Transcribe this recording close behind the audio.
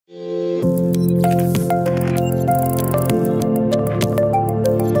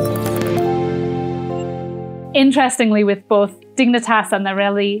interestingly, with both Dignitas and the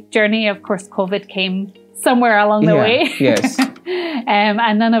Relly journey, of course, COVID came somewhere along the way. Yes.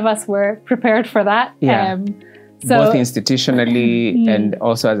 And none of us were prepared for that. Yeah. Both institutionally and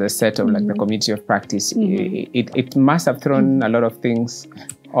also as a set of like the community of practice, it must have thrown a lot of things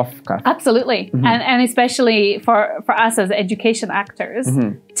off. Absolutely. And especially for us as education actors,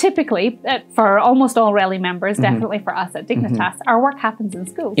 typically for almost all Relly members, definitely for us at Dignitas, our work happens in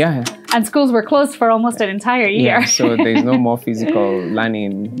schools. Yeah. And schools were closed for almost an entire year. Yeah, so there's no more physical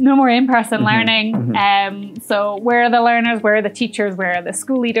learning. No more in-person learning. So where are the learners, where are the teachers, where are the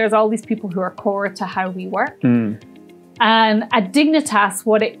school leaders, all these people who are core to how we work. And at Dignitas,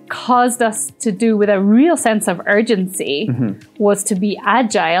 what it caused us to do with a real sense of urgency was to be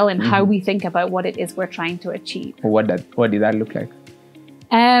agile in how we think about what it is we're trying to achieve. What did that look like?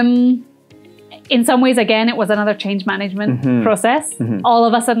 In some ways, again, it was another change management process. All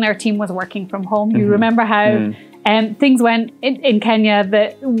of us in our team was working from home. You remember how things went in Kenya,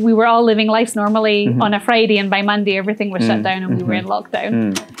 that we were all living lives normally on a Friday, and by Monday everything was shut down and we were in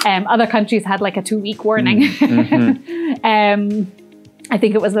lockdown. Other countries had like a 2-week warning. I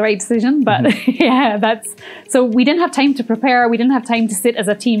think it was the right decision, but yeah, so we didn't have time to prepare. We didn't have time to sit as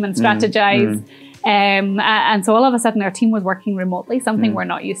a team and strategize. And so all of a sudden our team was working remotely, something we're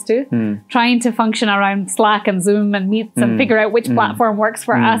not used to, trying to function around Slack and Zoom and Meets and figure out which platform works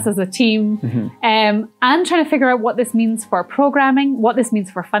for us as a team, and trying to figure out what this means for programming, what this means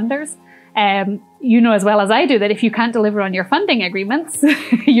for funders. You know as well as I do that if you can't deliver on your funding agreements,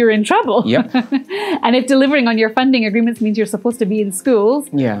 you're in trouble. Yep. And if delivering on your funding agreements means you're supposed to be in schools,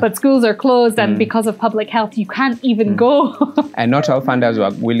 but schools are closed and because of public health, you can't even go. And not all funders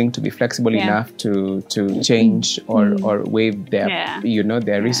were willing to be flexible enough to change or waive their,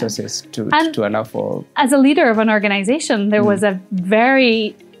 their resources to allow for. As a leader of an organization, there was a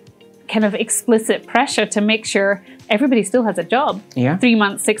very kind of explicit pressure to make sure everybody still has a job 3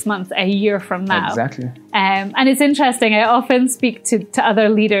 months, 6 months, a year from now. Exactly. And it's interesting. I often speak to other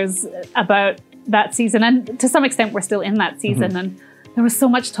leaders about that season. And to some extent, we're still in that season. And there was so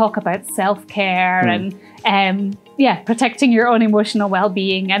much talk about self-care and protecting your own emotional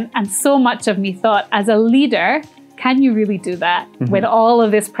well-being. And so much of me thought, as a leader, can you really do that when all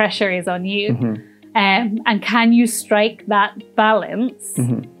of this pressure is on you? And can you strike that balance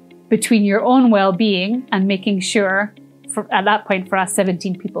between your own well-being and making sure, at that point for us,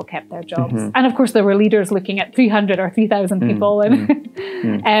 17 people kept their jobs. And of course, there were leaders looking at 300 or 3,000 people.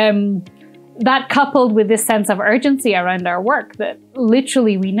 And that coupled with this sense of urgency around our work, that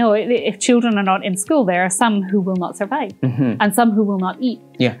literally we know if children are not in school, there are some who will not survive and some who will not eat.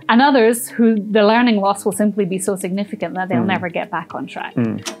 And others who the learning loss will simply be so significant that they'll never get back on track.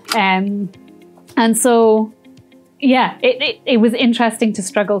 And so, yeah, it was interesting to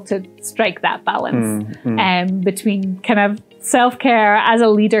struggle to strike that balance between kind of self-care as a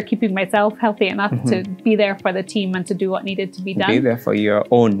leader, keeping myself healthy enough to be there for the team and to do what needed to be done. Be there for your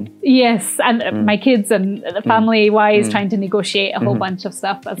own. Yes, and my kids and family-wise, trying to negotiate a whole bunch of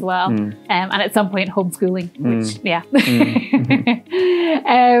stuff as well. And at some point, homeschooling, which,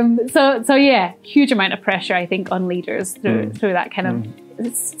 So yeah, huge amount of pressure, I think, on leaders through that kind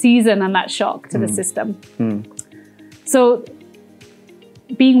of season and that shock to the system. So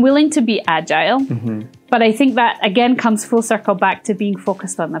being willing to be agile, but I think that again comes full circle back to being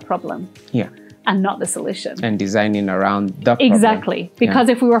focused on the problem and not the solution. And designing around the problem. Exactly. Because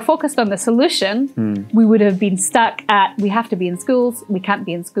if we were focused on the solution, we would have been stuck at, we have to be in schools, we can't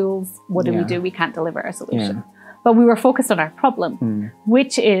be in schools, what do we do? We can't deliver our solution. But we were focused on our problem,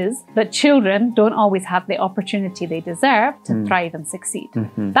 which is that children don't always have the opportunity they deserve to thrive and succeed.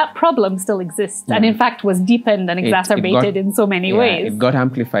 That problem still exists and in fact was deepened and exacerbated in so many ways. It got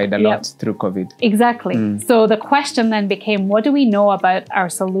amplified a lot through COVID. Exactly. So the question then became, what do we know about our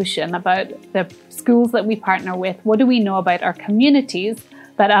solution, about the schools that we partner with? What do we know about our communities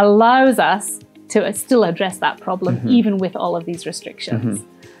that allows us to still address that problem, even with all of these restrictions?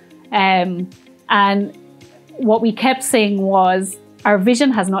 And what we kept saying was, our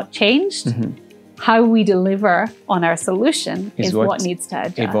vision has not changed. How we deliver on our solution is what needs to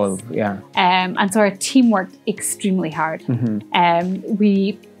adjust. Evolve, and so our team worked extremely hard.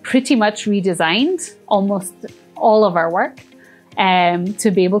 We pretty much redesigned almost all of our work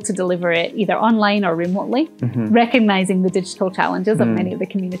to be able to deliver it either online or remotely, recognizing the digital challenges of many of the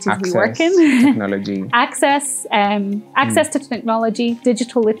communities we work in. Technology. Access to technology,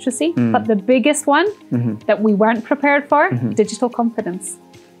 digital literacy, but the biggest one that we weren't prepared for, digital confidence.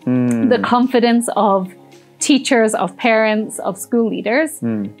 The confidence of teachers, of parents, of school leaders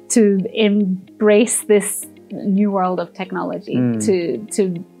to embrace this new world of technology,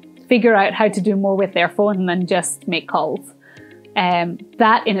 to figure out how to do more with their phone than just make calls.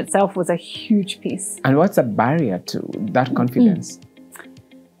 That in itself was a huge piece. And what's a barrier to that confidence?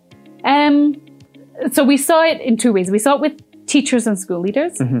 So we saw it in two ways. We saw it with teachers and school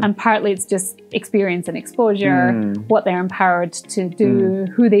leaders, and partly it's just experience and exposure, what they're empowered to do,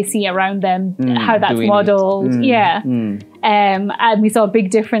 who they see around them, how that's modeled. And we saw a big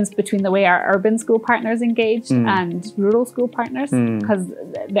difference between the way our urban school partners engaged and rural school partners, because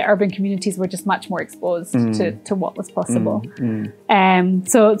the urban communities were just much more exposed to what was possible.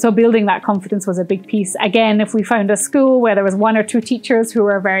 So building that confidence was a big piece. Again, if we found a school where there was one or two teachers who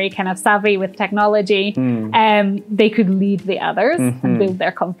were very kind of savvy with technology, they could lead the others and build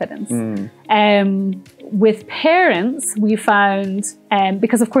their confidence. With parents, we found,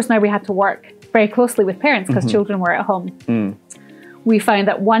 because of course now we had to work very closely with parents because children were at home, we found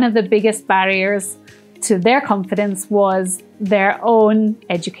that one of the biggest barriers to their confidence was their own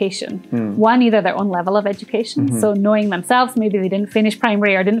education. One, either their own level of education. So knowing themselves, maybe they didn't finish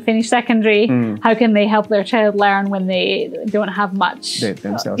primary or didn't finish secondary. How can they help their child learn when they don't have much?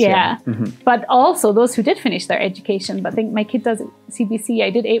 Themselves, But also those who did finish their education, but think my kid does CBC,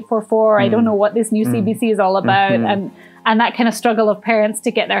 I did 844, I don't know what this new CBC is all about. And that kind of struggle of parents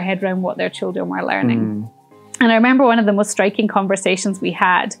to get their head around what their children were learning. And I remember one of the most striking conversations we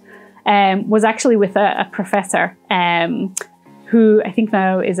had was actually with a professor who I think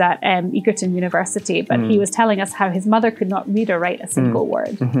now is at Egerton University, but he was telling us how his mother could not read or write a single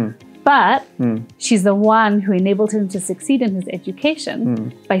word. But she's the one who enabled him to succeed in his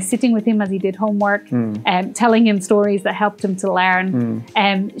education by sitting with him as he did homework, telling him stories that helped him to learn.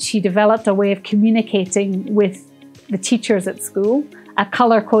 She developed a way of communicating with the teachers at school, a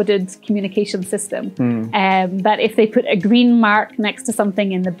color-coded communication system, that if they put a green mark next to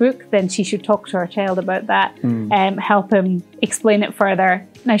something in the book, then she should talk to her child about that, help him explain it further.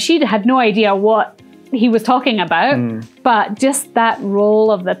 Now, she had no idea what he was talking about, but just that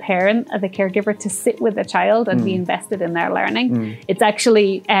role of the parent, of the caregiver, to sit with the child and be invested in their learning. It's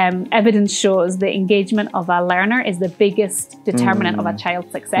actually, evidence shows the engagement of a learner is the biggest determinant of a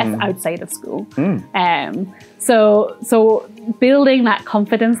child's success outside of school. So building that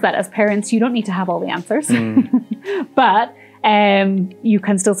confidence that as parents, you don't need to have all the answers, but you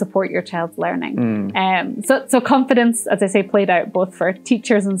can still support your child's learning. So confidence, as I say, played out both for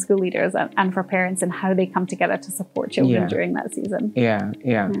teachers and school leaders and for parents and how they come together to support children during that season.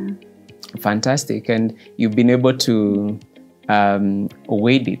 Fantastic. And you've been able to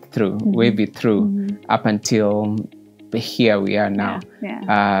wave it through up until here we are now.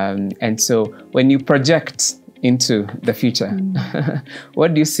 And so when you project into the future,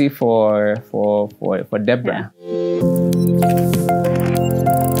 what do you see for Deborah?